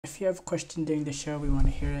if you have a question during the show, we want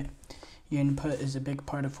to hear it. Your input is a big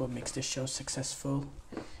part of what makes this show successful,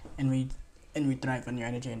 and we thrive on your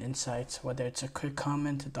energy and insights. Whether it's a quick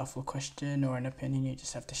comment, a thoughtful question, or an opinion you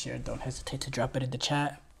just have to share, don't hesitate to drop it in the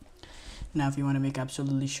chat. Now, if you want to make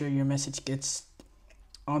absolutely sure your message gets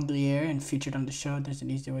on the air and featured on the show, there's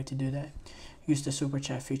an easy way to do that. Use the super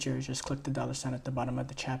chat feature. Just click the $ at the bottom of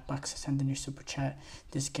the chat box to send in your super chat.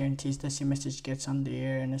 This guarantees that your message gets on the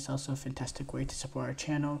air, and it's also a fantastic way to support our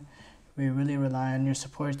channel. We really rely on your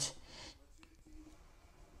support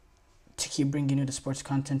to keep bringing you the sports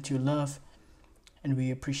content you love, and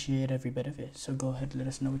we appreciate every bit of it. So go ahead, let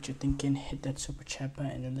us know what you're thinking. Hit that super chat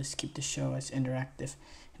button, and let's keep the show as interactive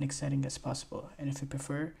and exciting as possible. And if you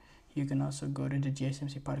prefer, you can also go to the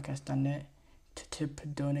gsmcspodcast.net to tip,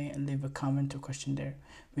 donate, and leave a comment or question there.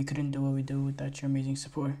 We couldn't do what we do without your amazing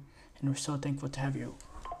support, and we're so thankful to have you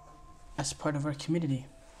as part of our community.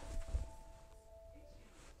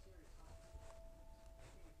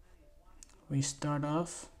 We start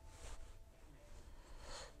off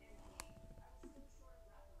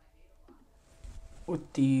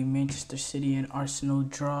with the Manchester City and Arsenal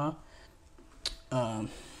draw.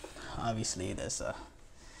 Obviously, there's a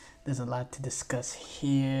lot to discuss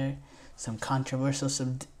here. Some controversial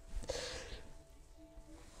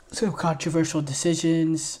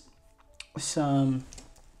decisions, some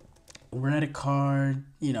red card,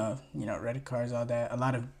 red cards, all that. A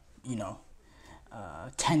lot of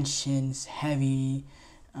tensions, heavy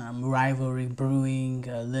rivalry brewing,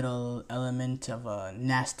 a little element of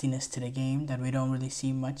nastiness to the game that we don't really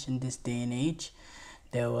see much in this day and age.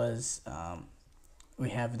 There was we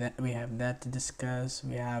have that to discuss.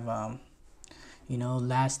 We have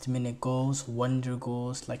last minute goals, wonder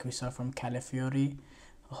goals like we saw from Calafiori.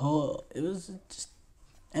 It was just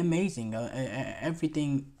amazing.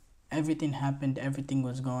 Everything happened. Everything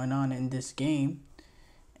was going on in this game,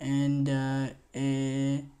 and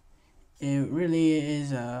it really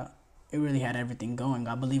is. It really had everything going.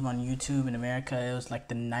 I believe on YouTube in America it was like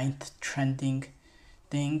the 9th trending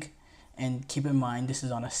thing. And keep in mind, this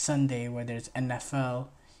is on a Sunday where there's NFL,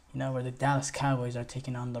 where the Dallas Cowboys are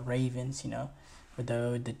taking on the Ravens, with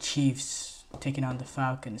the Chiefs taking on the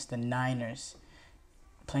Falcons, the Niners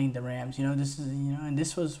playing the Rams. And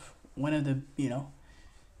this was one of the,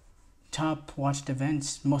 top watched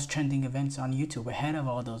events, most trending events on YouTube ahead of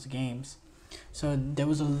all those games. So there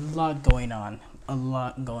was a lot going on.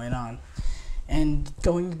 And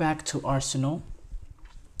going back to Arsenal,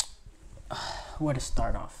 where to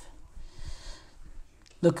start off?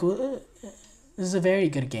 Look, this is a very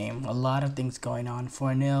good game. A lot of things going on.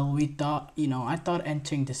 4-0. We thought, I thought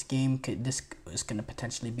entering this game, this was going to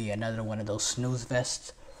potentially be another one of those snooze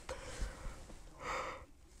fests.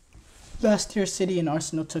 Last year, City and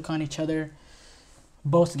Arsenal took on each other.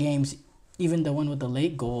 Both games, even the one with the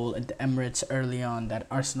late goal at the Emirates early on that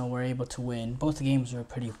Arsenal were able to win, both games were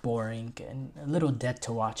pretty boring and a little dead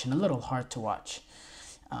to watch and a little hard to watch.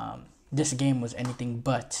 This game was anything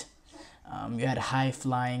but. You had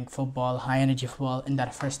high-flying football, high-energy football in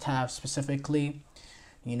that first half specifically.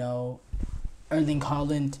 Erling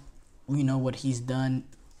Haaland, we know what he's done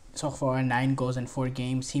so far, 9 goals in 4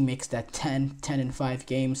 games. He makes that 10 in 5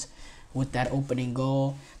 games with that opening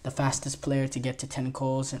goal. The fastest player to get to 10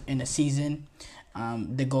 goals in a season.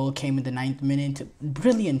 The goal came in the 9th minute.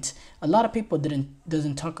 Brilliant. A lot of people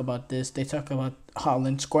doesn't talk about this. They talk about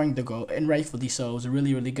Haaland scoring the goal, and rightfully so. It was a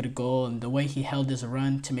really, really good goal, and the way he held his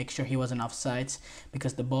run to make sure he wasn't offsides,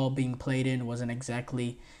 because the ball being played in wasn't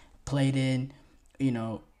exactly played in,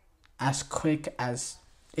 as quick as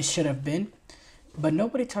it should have been. But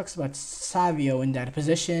nobody talks about Savio in that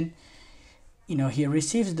position. He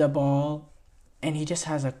receives the ball, and he just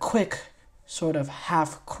has a quick sort of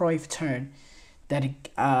half Cruyff turn that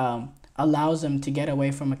allows him to get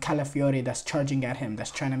away from a Calafiori that's charging at him,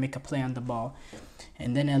 that's trying to make a play on the ball.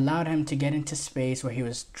 And then it allowed him to get into space where he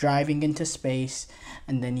was driving into space.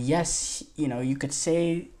 And then, yes, you could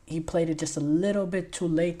say he played it just a little bit too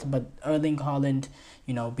late, but Erling Haaland,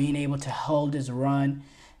 being able to hold his run,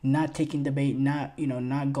 not taking the bait, not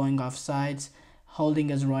going off sides, holding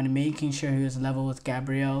his run, making sure he was level with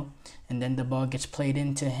Gabriel. And then the ball gets played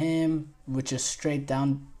into him, which is straight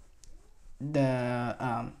down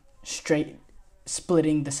the straight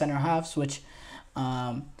splitting the center halves, which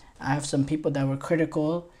I have some people that were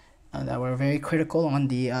critical, that were very critical on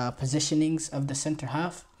the positionings of the center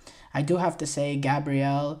half. I do have to say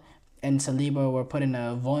Gabriel and Saliba were put in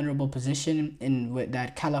a vulnerable position with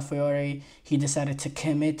that Calafiori. He decided to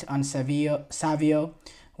commit on Savio.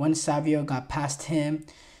 When Savio got past him,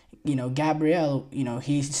 Gabriel,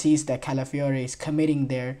 he sees that Calafiori is committing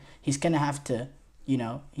there. He's going to have to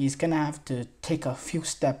he's gonna have to take a few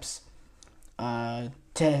steps to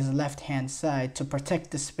his left hand side to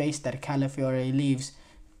protect the space that Calafiore leaves,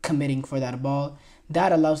 committing for that ball.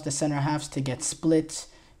 That allows the center halves to get split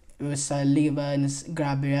with Saliba and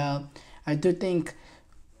Gabriel. I do think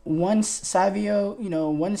once Savio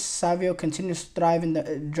continues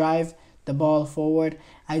to drive the ball forward,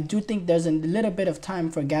 I do think there's a little bit of time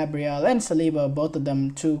for Gabriel and Saliba, both of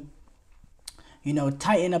them, to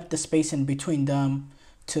tighten up the space in between them,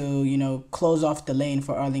 to close off the lane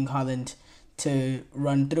for Erling Haaland to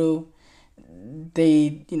run through.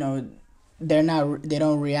 They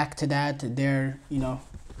don't react to that.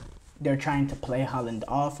 They're trying to play Haaland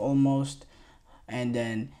off almost, and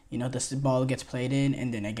then this ball gets played in,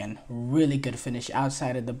 and then again, really good finish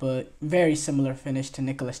outside of the boot. Very similar finish to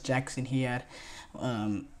Nicholas Jackson he had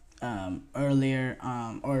earlier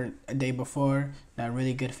or a day before. That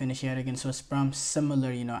really good finish he had against West Brom.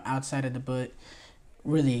 Similar, outside of the boot.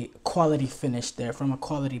 Really quality finish there from a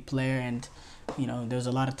quality player, and there's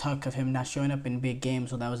a lot of talk of him not showing up in big games.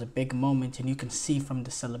 So that was a big moment, and you can see from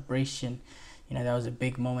the celebration, that was a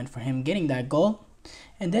big moment for him getting that goal.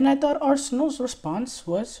 And then I thought Arsenal's response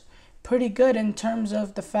was pretty good in terms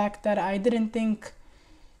of the fact that I didn't think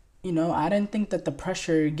that the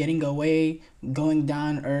pressure getting away, going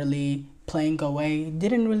down early, playing away,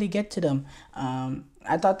 didn't really get to them.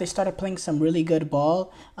 I thought they started playing some really good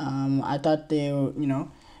ball. I thought they were,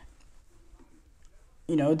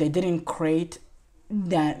 they didn't create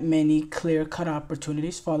that many clear-cut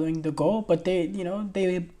opportunities following the goal, but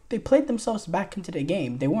they played themselves back into the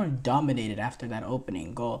game. They weren't dominated after that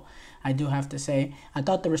opening goal. I do have to say, I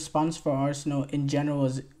thought the response for Arsenal in general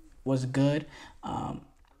was good. I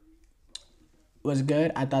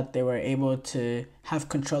thought they were able to have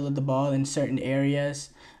control of the ball in certain areas.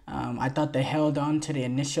 I thought they held on to the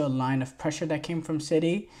initial line of pressure that came from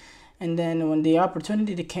City, and then when the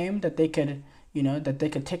opportunity came that they could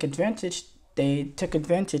take advantage, they took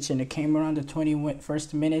advantage, and it came around the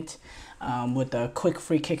 21st minute with a quick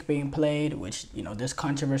free kick being played, which there's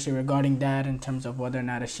controversy regarding that in terms of whether or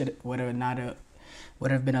not it would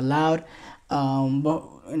have been allowed. But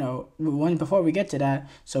before we get to that,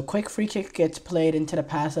 so quick free kick gets played into the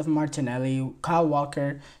pass of Martinelli. Kyle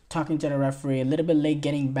Walker talking to the referee, a little bit late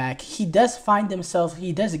getting back. He does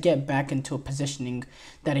get back into a positioning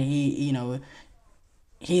that he's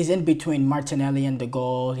in between Martinelli and the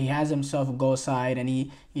goal. He has himself a goal side, and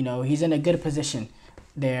he's in a good position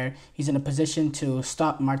there. He's in a position to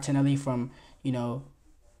stop Martinelli from,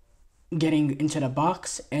 getting into the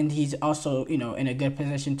box, and he's also, in a good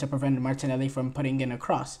position to prevent Martinelli from putting in a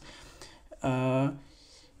cross.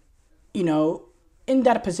 In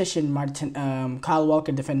that position, Kyle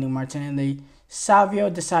Walker defending Martinelli, Savio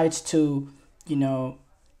decides to,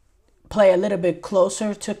 play a little bit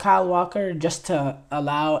closer to Kyle Walker just to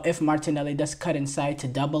allow, if Martinelli does cut inside, to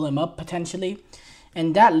double him up potentially.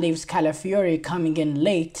 And that leaves Calafiore coming in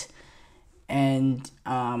late, and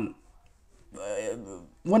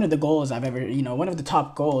one of the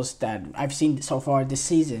top goals that I've seen so far this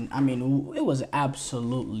season. I mean, it was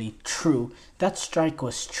absolutely true. That strike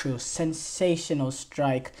was true. Sensational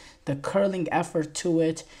strike. The curling effort to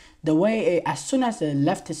it. The way as soon as it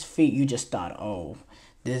left his feet, you just thought, oh,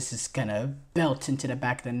 this is gonna belt into the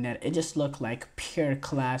back of the net. It just looked like pure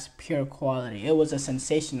class, pure quality. It was a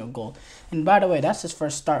sensational goal. And by the way, that's his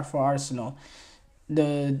first start for Arsenal.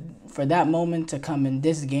 For that moment to come in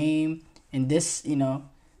this game, in this,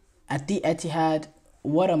 at the Etihad,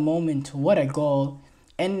 what a moment, what a goal.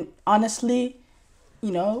 And honestly,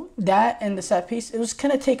 that and the set piece, it was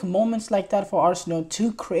going to take moments like that for Arsenal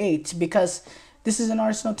to create, because this is an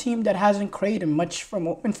Arsenal team that hasn't created much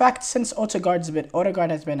in fact, since Odegaard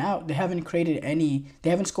has been out, they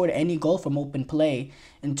haven't scored any goal from open play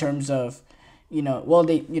in terms of,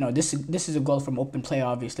 this is a goal from open play,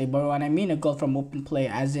 obviously, but when I mean a goal from open play,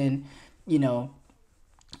 as in,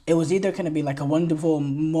 it was either going to be like a wonderful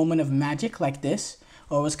moment of magic like this,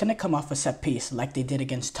 or it was going to come off a set piece like they did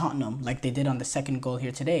against Tottenham, like they did on the second goal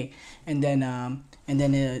here today. And then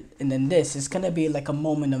this is going to be like a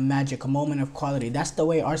moment of magic, a moment of quality. That's the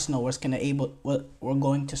way Arsenal were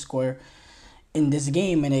going to score in this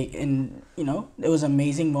game. And it was an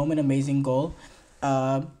amazing moment, amazing goal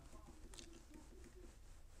for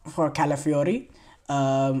Calafiore.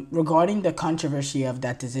 Regarding the controversy of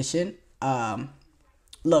that decision,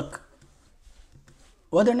 look,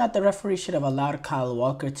 whether or not the referee should have allowed Kyle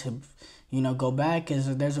Walker to, go back,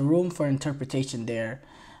 there's a room for interpretation there.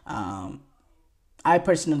 I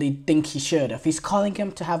personally think he should. If he's calling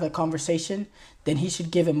him to have a conversation, then he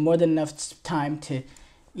should give him more than enough time to,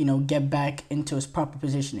 get back into his proper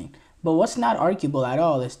positioning. But what's not arguable at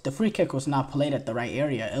all is the free kick was not played at the right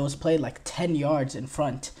area. It was played like 10 yards in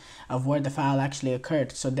front of where the foul actually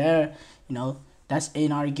occurred. So there, that's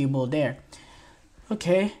inarguable there.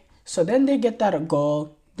 Okay, so then they get that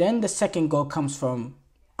goal. Then the second goal comes from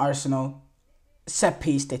Arsenal. Set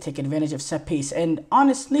piece. They take advantage of set piece. And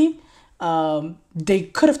honestly, they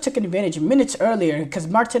could have taken advantage minutes earlier because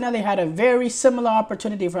Martinelli had a very similar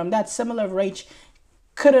opportunity from that similar range.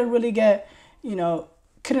 Couldn't really get,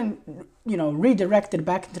 redirected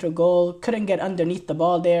back into the goal. Couldn't get underneath the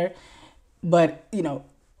ball there. But,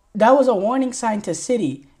 that was a warning sign to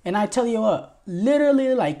City. And I tell you what,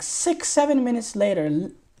 literally like 6-7 minutes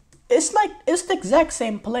later, it's the exact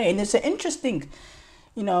same play. And it's an interesting,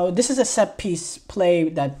 this is a set piece play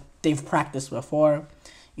that they've practiced before.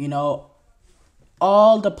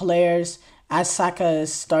 All the players, as Saka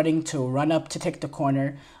is starting to run up to take the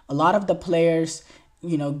corner, a lot of the players,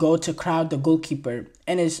 go to crowd the goalkeeper.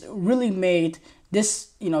 And it's really made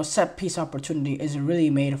this, set piece opportunity is really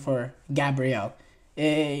made for Gabriel.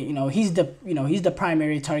 He's the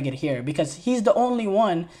primary target here because he's the only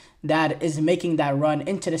one that is making that run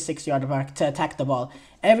into the 6-yard mark to attack the ball.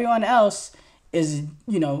 Everyone else is,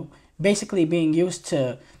 basically being used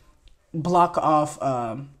to block off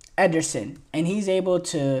Ederson, and he's able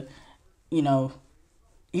to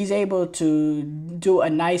do a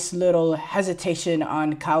nice little hesitation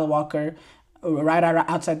on Kyle Walker right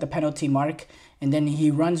outside the penalty mark, and then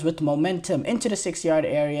he runs with momentum into the 6-yard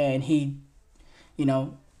area, and he,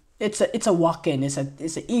 it's a walk-in. It's an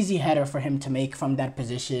easy header for him to make from that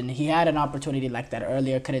position. He had an opportunity like that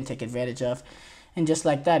earlier, couldn't take advantage of, and just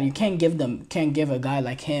like that, you can't give a guy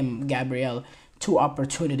like him, Gabriel, 2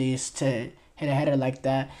 opportunities to hit a header like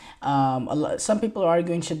that. Some people are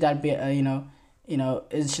arguing should that be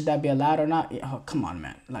should that be allowed or not? Oh, come on,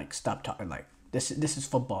 man! Like, stop talking. Like, this is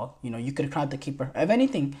football. You could crowd the keeper. If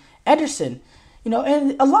anything, Ederson,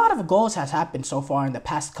 and a lot of goals has happened so far in the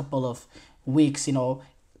past couple of weeks.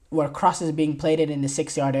 Where crosses being played in the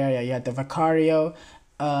 6-yard area. You had the Vicario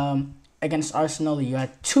against Arsenal. You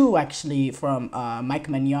had 2 actually from Mike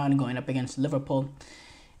Maignan going up against Liverpool.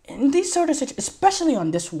 In these sort of situations, especially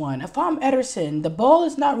on this one, if I'm Ederson, the ball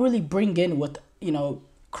is not really bringing with,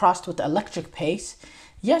 crossed with electric pace.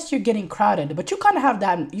 Yes, you're getting crowded, but you kind of have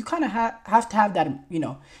that. You kind of have to have that,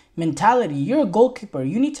 mentality. You're a goalkeeper.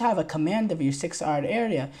 You need to have a command of your 6-yard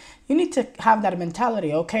area. You need to have that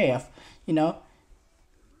mentality. Okay, if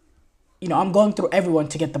I'm going through everyone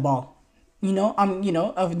to get the ball.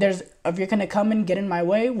 If you're gonna come and get in my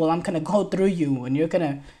way, well, I'm gonna go through you, and you're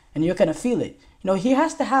gonna feel it. He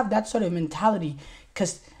has to have that sort of mentality,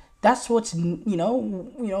 because that's what's,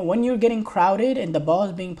 when you're getting crowded and the ball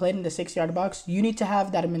is being played in the 6-yard box, you need to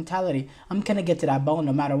have that mentality. I'm going to get to that ball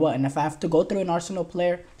no matter what. And if I have to go through an Arsenal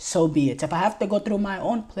player, so be it. If I have to go through my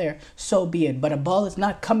own player, so be it. But a ball is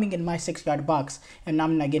not coming in my 6-yard box and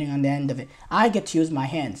I'm not getting on the end of it. I get to use my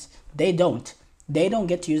hands. They don't. They don't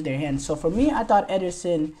get to use their hands. So for me, I thought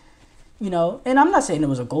Ederson, and I'm not saying it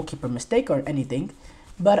was a goalkeeper mistake or anything,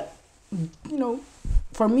 but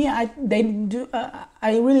for me, I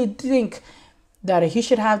really think that he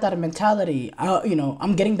should have that mentality.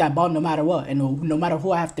 I'm getting that ball no matter what, and no matter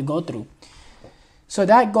who I have to go through. So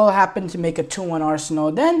that goal happened to make a 2-1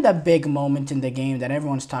 Arsenal. Then the big moment in the game that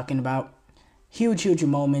everyone's talking about, huge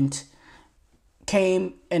moment,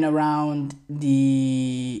 came in around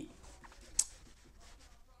the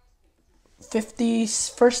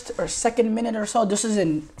 51st or 2nd minute or so. This is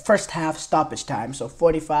in first half stoppage time, so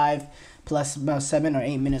 45 plus about 7 or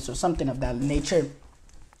 8 minutes or something of that nature.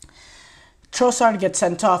 Trossard gets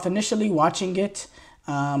sent off. Initially watching it,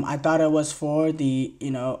 I thought it was for the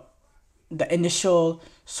the initial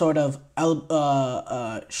sort of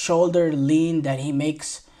shoulder lean that he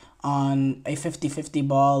makes on a 50-50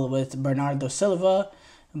 ball with Bernardo Silva.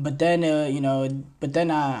 But then, later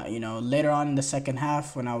on in the second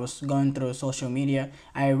half, when I was going through social media,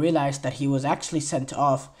 I realized that he was actually sent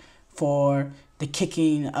off for the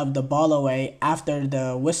kicking of the ball away after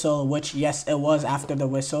the whistle, which, yes, it was after the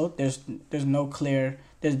whistle. There's no clear,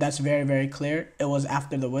 that's very, very clear. It was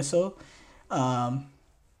after the whistle that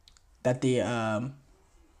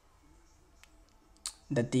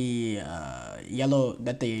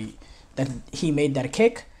he made that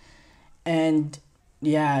kick. And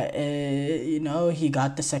yeah, he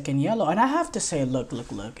got the second yellow. And I have to say, look.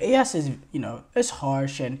 Yes, it's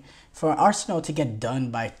harsh. And for Arsenal to get done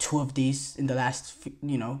by 2 of these in the last,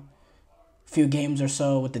 few games or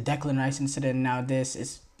so with the Declan Rice incident, now this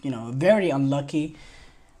is, very unlucky.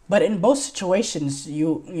 But in both situations,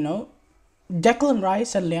 Declan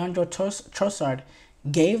Rice and Leandro Trossard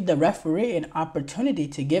gave the referee an opportunity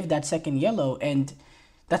to give that second yellow. And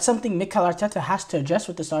That's something Mikel Arteta has to address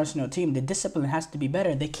with this Arsenal team. The discipline has to be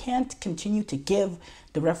better. They can't continue to give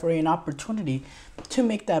the referee an opportunity to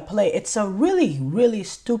make that play. It's a really, really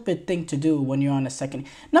stupid thing to do when you're on a second.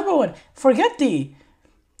 Number one, forget the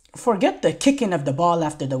kicking of the ball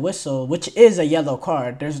after the whistle, which is a yellow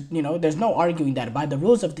card. There's no arguing that by the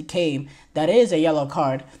rules of the game, that is a yellow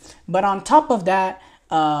card. But on top of that,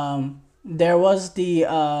 there was the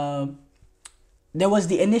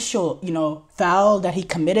initial, foul that he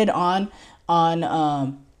committed on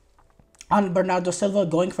Bernardo Silva,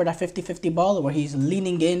 going for that 50-50 ball where he's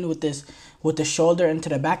leaning in with the shoulder into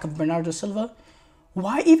the back of Bernardo Silva.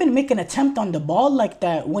 Why even make an attempt on the ball like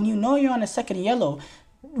that when you know you're on a second yellow?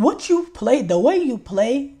 The way you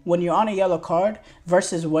play when you're on a yellow card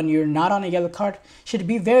versus when you're not on a yellow card should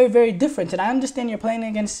be very, very different. And I understand you're playing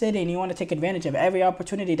against City and you want to take advantage of every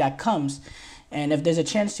opportunity that comes. And if there's a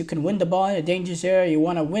chance you can win the ball in a dangerous area, you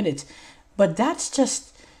want to win it. But that's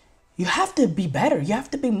just, you have to be better. You have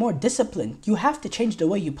to be more disciplined. You have to change the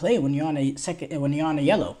way you play when you're on a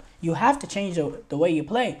yellow. You have to change the way you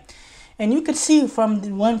play. And you could see from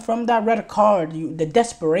that red card, the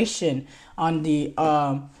desperation on the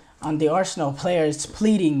Arsenal players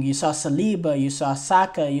pleading. You saw Saliba, you saw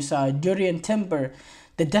Saka, you saw Jurriën Timber,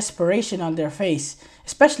 the desperation on their face,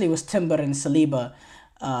 especially with Timber and Saliba,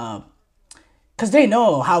 because they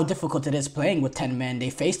know how difficult it is playing with 10 men.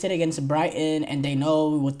 They faced it against Brighton, and they know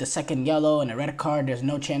with the second yellow and a red card, there's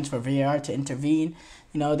no chance for VAR to intervene.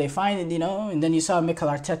 They find it, and then you saw Mikel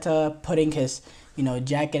Arteta putting his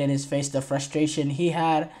jacket in his face, the frustration he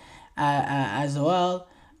had as well.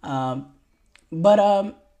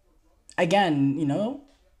 But again,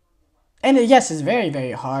 and yes, it's very,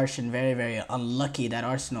 very harsh and very, very unlucky that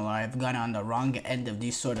Arsenal have gone on the wrong end of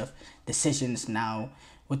these sort of decisions now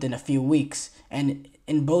within a few weeks. And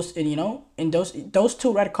in those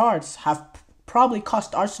two red cards have probably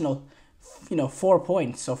cost Arsenal, 4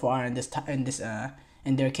 points so far in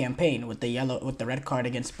their campaign, with the red card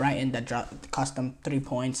against Brighton that cost them 3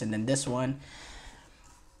 points, and then this one.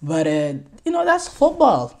 But that's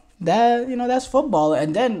football. That's football.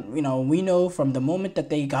 And then we know from the moment that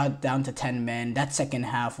they got down to 10 men, that second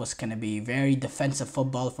half was gonna be very defensive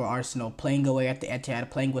football for Arsenal, playing away at the Etihad,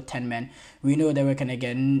 playing with 10 men. We knew they were gonna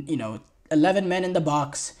get 11 men in the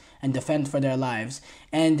box and defend for their lives,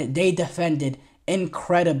 and they defended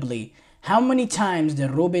incredibly. How many times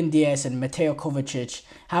did Ruben Dias and Mateo Kovacic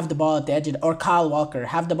have the ball at the edge or Kyle Walker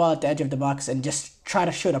have the ball at the edge of the box and just try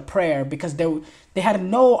to shoot a prayer because they had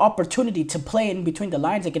no opportunity to play in between the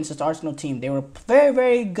lines against this Arsenal team? They were very,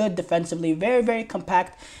 very good defensively, very, very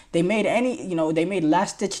compact. They made they made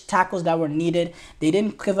last-ditch tackles that were needed. They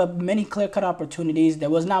didn't give up many clear-cut opportunities.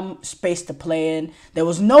 There was not space to play in. There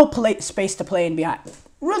was no space to play in behind.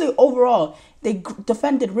 Really, overall, they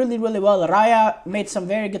defended really, really well. Raya made some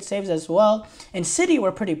very good saves as well. And City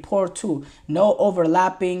were pretty poor too. No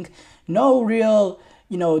overlapping, no real,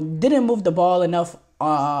 didn't move the ball enough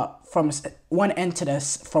from one end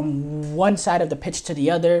from one side of the pitch to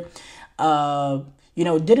the other.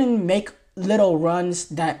 Didn't make little runs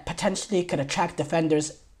that potentially could attract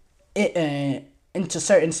defenders into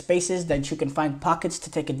certain spaces that you can find pockets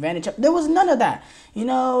to take advantage of. There was none of that.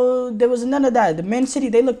 There was none of that. The Man City,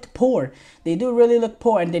 they looked poor. They do really look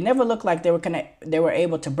poor, and they never looked like they were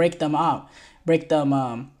able to break them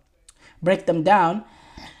down.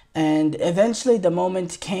 And eventually the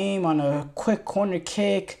moment came on a quick corner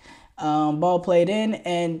kick, ball played in,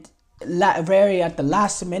 and very at the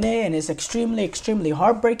last minute, and it's extremely, extremely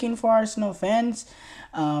heartbreaking for Arsenal fans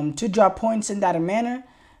to drop points in that manner.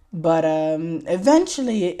 But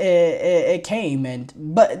eventually it came,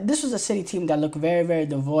 but this was a City team that looked very, very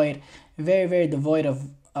devoid, very, very devoid of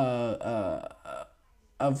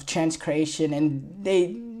chance creation, and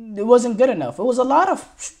it wasn't good enough. It was a lot of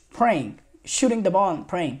praying, shooting the ball and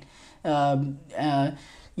praying. For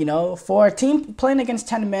a team playing against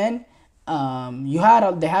 10 men,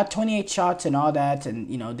 they had 28 shots and all that, and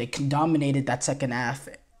they dominated that second half.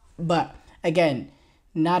 But again,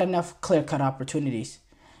 not enough clear-cut opportunities.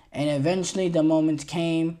 And eventually the moment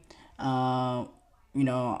came, on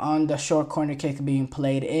the short corner kick being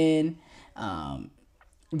played in,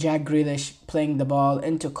 Jack Grealish playing the ball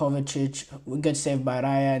into Kovacic, good save by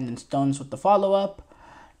Raya, and then Stones with the follow-up.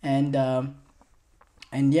 And then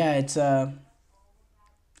Haaland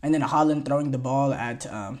throwing the ball at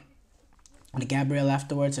Gabriel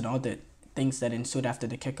afterwards, and all the things that ensued after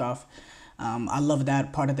the kickoff. I love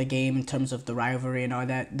that part of the game in terms of the rivalry and all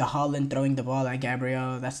that. The Haaland throwing the ball at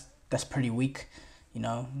Gabriel, that's pretty weak.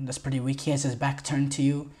 That's pretty weak. He has his back turned to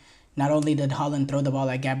you. Not only did Haaland throw the ball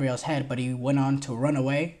at Gabriel's head, but he went on to run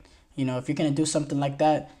away. If you're going to do something like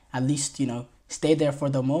that, at least, stay there for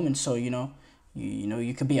the moment. So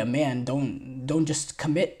you could be a man. Don't just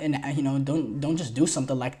commit, and don't just do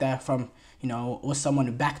something like that from with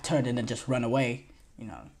someone back turned and then just run away.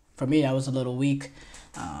 For me that was a little weak,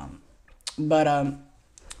 but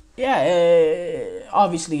yeah,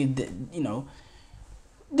 obviously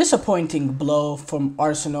disappointing blow from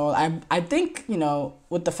Arsenal. I think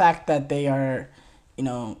with the fact that they are you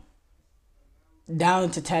know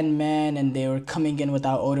down to 10 men and they were coming in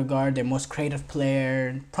without Odegaard, their most creative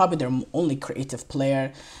player, probably their only creative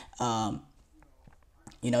player.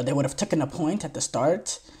 They would have taken a point at the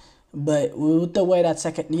start, but with the way that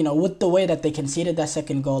with the way that they conceded that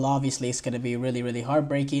second goal, obviously it's going to be really, really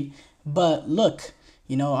heartbreaking. But look,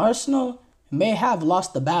 Arsenal may have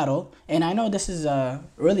lost the battle, and I know this is a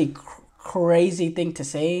really crazy thing to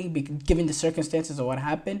say, given the circumstances of what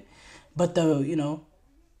happened, but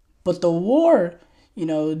the war,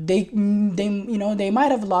 they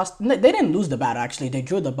might have lost. They didn't lose the battle, actually. They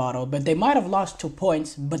drew the battle, but they might have lost 2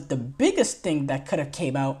 points. But the biggest thing that could have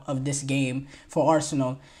came out of this game for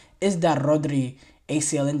Arsenal is that Rodri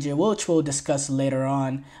ACL injury, which we'll discuss later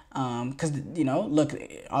on. Because look,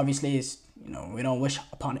 obviously it's we don't wish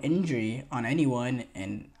upon injury on anyone,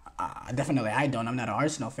 and definitely I don't. I'm not an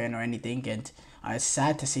Arsenal fan or anything, and it's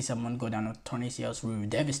sad to see someone go down with torn ACL. It's really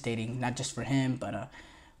devastating, not just for him, but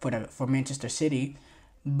for Manchester City.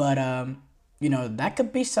 But that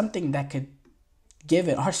could be something that could give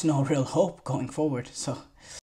it Arsenal real hope going forward. So